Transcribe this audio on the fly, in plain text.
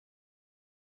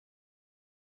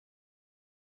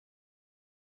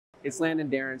It's Landon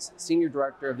Derentz, Senior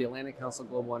Director of the Atlantic Council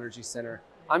Global Energy Center.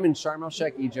 I'm in Sharm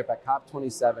el-Sheikh, Egypt at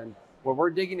COP27, where we're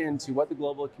digging into what the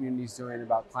global community is doing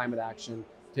about climate action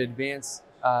to advance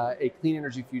a clean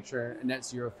energy future, a net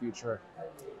zero future.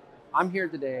 I'm here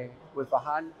today with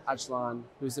Fahad Alajlan,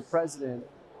 who's the president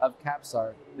of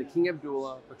KAPSARC, the King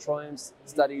Abdullah Petroleum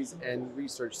Studies and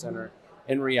Research Center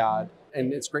in Riyadh.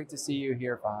 And it's great to see you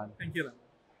here, Fahad. Thank you, Landon.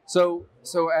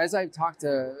 So as I've talked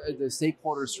to the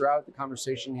stakeholders throughout the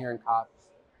conversation here in COP,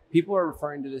 people are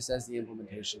referring to this as the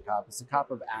implementation COP. It's a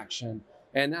COP of action.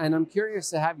 And I'm curious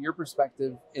to have your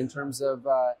perspective in terms of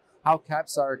how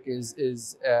KAPSARC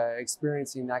is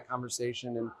experiencing that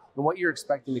conversation and what you're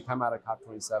expecting to come out of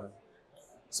COP27.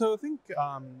 So I think,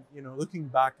 looking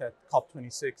back at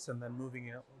COP26 and then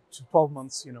moving to 12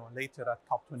 months, later at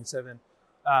COP27,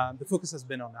 the focus has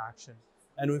been on action.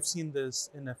 And we've seen this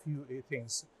in a few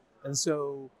things. And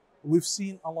so we've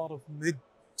seen a lot of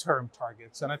mid-term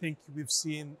targets. And I think we've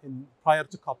seen prior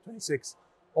to COP26,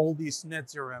 all these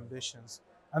net zero ambitions.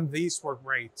 And these were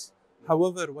great.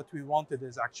 However, what we wanted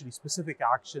is actually specific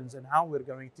actions and how we're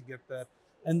going to get there.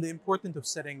 And the importance of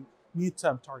setting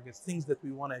mid-term targets, things that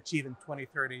we want to achieve in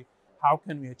 2030. How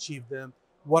can we achieve them?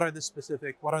 What are the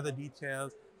specific? What are the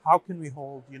details? How can we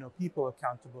hold, people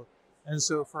accountable? And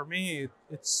so for me,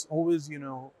 it's always,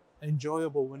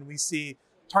 enjoyable when we see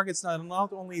targets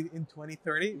not only in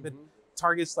 2030, but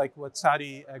targets like what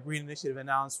Saudi Green Initiative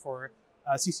announced for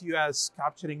CCUS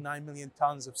capturing 9 million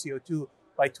tons of CO2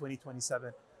 by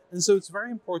 2027. And so it's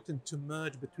very important to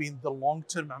merge between the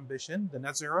long-term ambition, the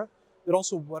net zero, but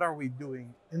also what are we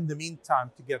doing in the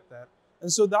meantime to get there.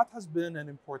 And so that has been an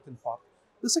important part.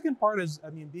 The second part is,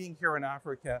 being here in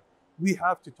Africa, we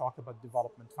have to talk about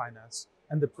development finance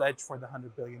and the pledge for the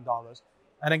 $100 billion.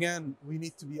 And again, we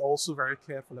need to be also very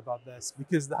careful about this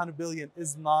because the $100 billion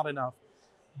is not enough,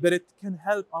 but it can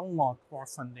help unlock more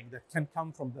funding that can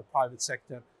come from the private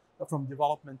sector, from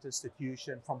development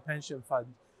institutions, from pension funds.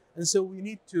 And so we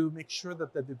need to make sure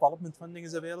that the development funding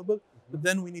is available, but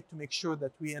then we need to make sure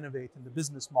that we innovate in the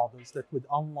business models that would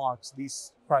unlock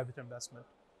these private investment.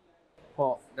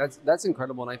 Well, that's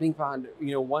incredible. And I think, Fahad,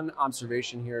 one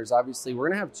observation here is obviously we're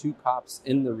going to have two COPs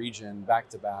in the region back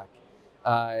to back.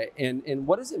 And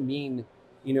what does it mean,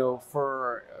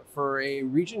 for a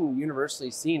region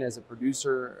universally seen as a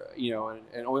producer,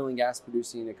 an oil and gas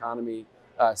producing economy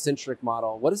centric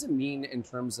model? What does it mean in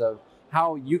terms of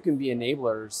how you can be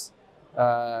enablers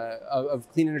of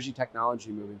clean energy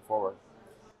technology moving forward?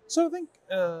 So I think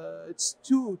it's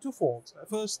twofold.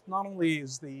 First, not only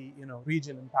is the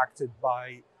region impacted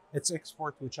by its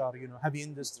export, which are heavy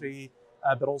industry,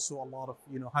 but also a lot of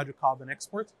hydrocarbon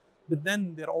export. But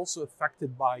then they're also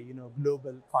affected by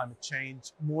global climate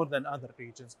change more than other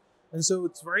regions. And so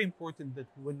it's very important that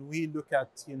when we look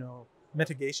at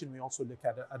mitigation, we also look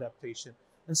at adaptation.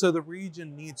 And so the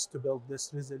region needs to build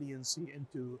this resiliency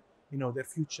into their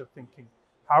future thinking.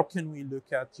 How can we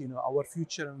look at our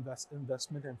future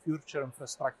investment and future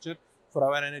infrastructure for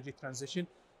our energy transition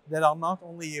that are not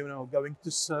only going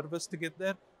to serve us to get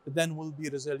there, but then will be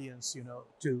resilience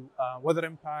to weather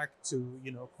impact, to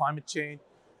climate change.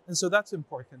 And so that's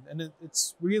important. And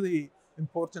it's really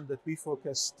important that we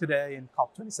focus today in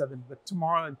COP27, but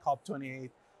tomorrow in COP28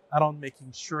 around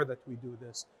making sure that we do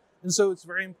this. And so it's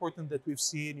very important that we've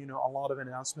seen a lot of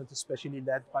announcements, especially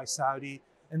led by Saudi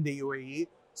and the UAE,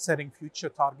 setting future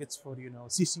targets for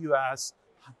CCUS,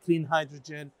 clean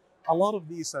hydrogen. A lot of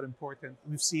these are important.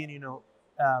 We've seen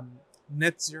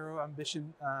net zero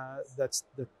ambition that's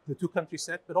the two countries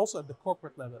set, but also at the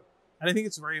corporate level. And I think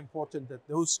it's very important that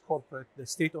those the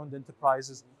state-owned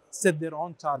enterprises set their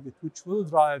own target, which will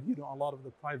drive a lot of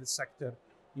the private sector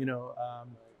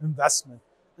investment.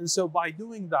 And so by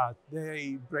doing that,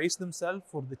 they brace themselves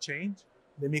for the change.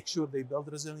 They make sure they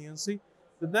build resiliency.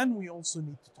 But then we also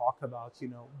need to talk about,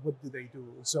 what do they do?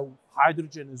 So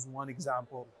hydrogen is one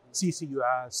example,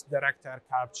 CCUS, direct air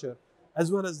capture,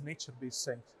 as well as nature-based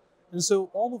things. And so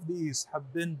all of these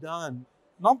have been done,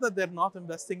 not that they're not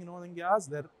investing in oil and gas,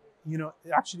 they're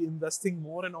actually investing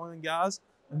more in oil and gas,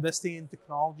 investing in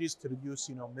technologies to reduce,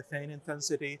 methane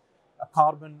intensity,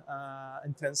 carbon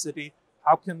intensity.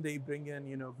 How can they bring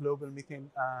in, global methane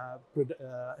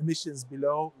emissions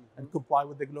below and comply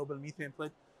with the global methane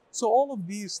pledge? So all of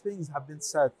these things have been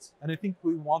set, and I think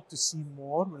we want to see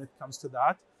more when it comes to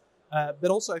that. But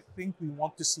also, I think we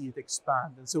want to see it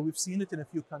expand. And so we've seen it in a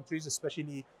few countries,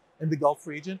 especially in the Gulf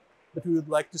region, but we would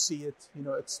like to see it,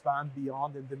 expand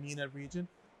beyond in the MENA region.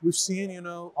 We've seen,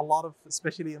 a lot of,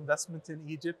 especially investment in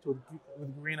Egypt with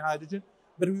green hydrogen,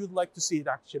 but we would like to see it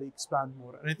actually expand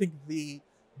more. And I think the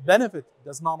benefit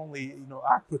does not only,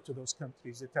 accrue to those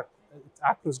countries, it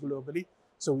accrues globally.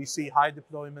 So we see high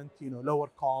deployment, lower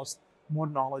cost, more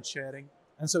knowledge sharing.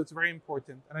 And so it's very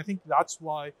important. And I think that's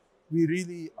why we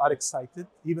really are excited,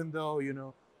 even though,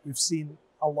 we've seen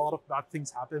a lot of bad things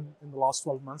happen in the last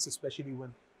 12 months, especially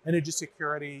when energy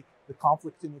security, the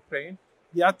conflict in Ukraine.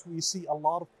 Yet we see a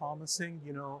lot of promising,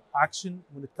 action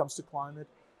when it comes to climate.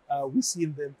 We see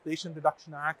in the Inflation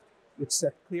Reduction Act, which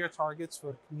set clear targets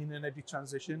for clean energy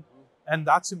transition. And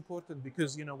that's important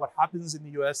because, what happens in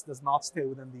the US does not stay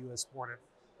within the US border.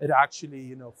 It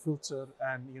actually, filter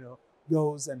and,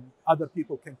 goes and other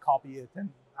people can copy it and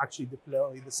actually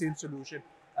deploy the same solution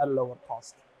at a lower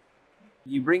cost.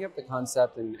 You bring up the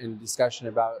concept and discussion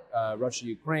about Russia,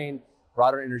 Ukraine,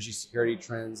 broader energy security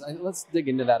trends. And let's dig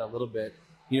into that a little bit.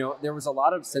 There was a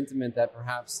lot of sentiment that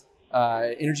perhaps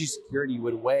energy security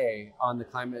would weigh on the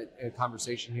climate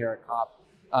conversation here at COP.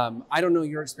 I don't know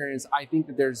your experience. I think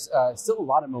that there's still a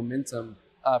lot of momentum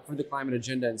for the climate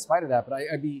agenda in spite of that. But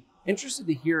I'd be interested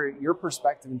to hear your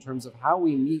perspective in terms of how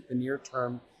we meet the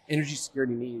near-term energy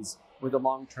security needs with the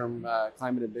long-term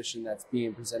climate ambition that's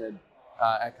being presented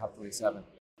at COP27.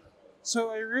 So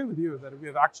I agree with you that we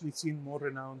have actually seen more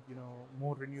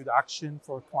renewed action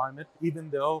for climate,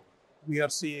 even though we are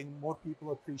seeing more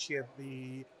people appreciate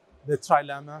the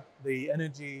trilemma, the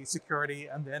energy security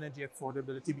and the energy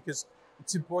affordability, because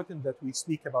it's important that we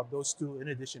speak about those two in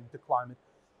addition to climate.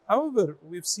 However,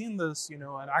 we've seen this,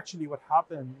 and actually what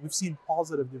happened, we've seen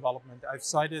positive development. I've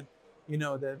cited,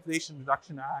 the Inflation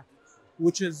Reduction Act,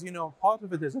 which is, part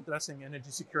of it is addressing energy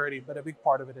security, but a big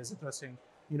part of it is addressing,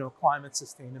 climate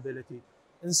sustainability.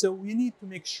 And so we need to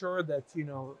make sure that,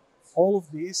 all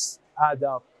of these add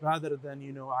up rather than,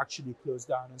 actually close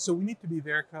down. And so we need to be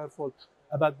very careful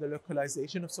about the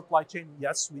localization of supply chain.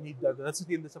 Yes, we need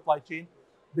diversity in the supply chain,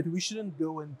 but we shouldn't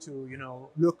go into,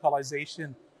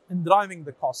 localization and driving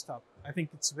the cost up. I think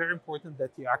it's very important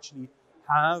that you actually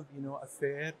have, a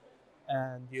fair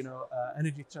and,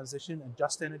 energy transition and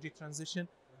just energy transition.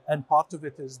 And part of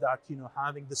it is that,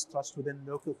 having this trust within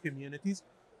local communities,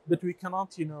 but we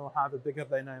cannot, have a bigger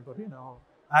than ever,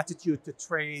 attitude to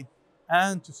trade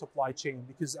and to supply chain,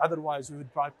 because otherwise we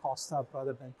would drive costs up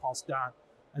rather than cost down.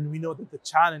 And we know that the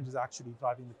challenge is actually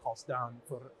driving the cost down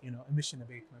for, emission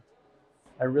abatement.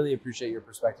 I really appreciate your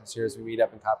perspectives here as we meet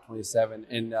up in COP27,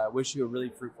 and wish you a really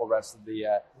fruitful rest of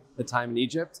the time in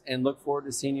Egypt, and look forward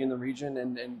to seeing you in the region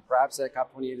and perhaps at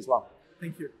COP28 as well.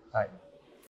 Thank you. All right.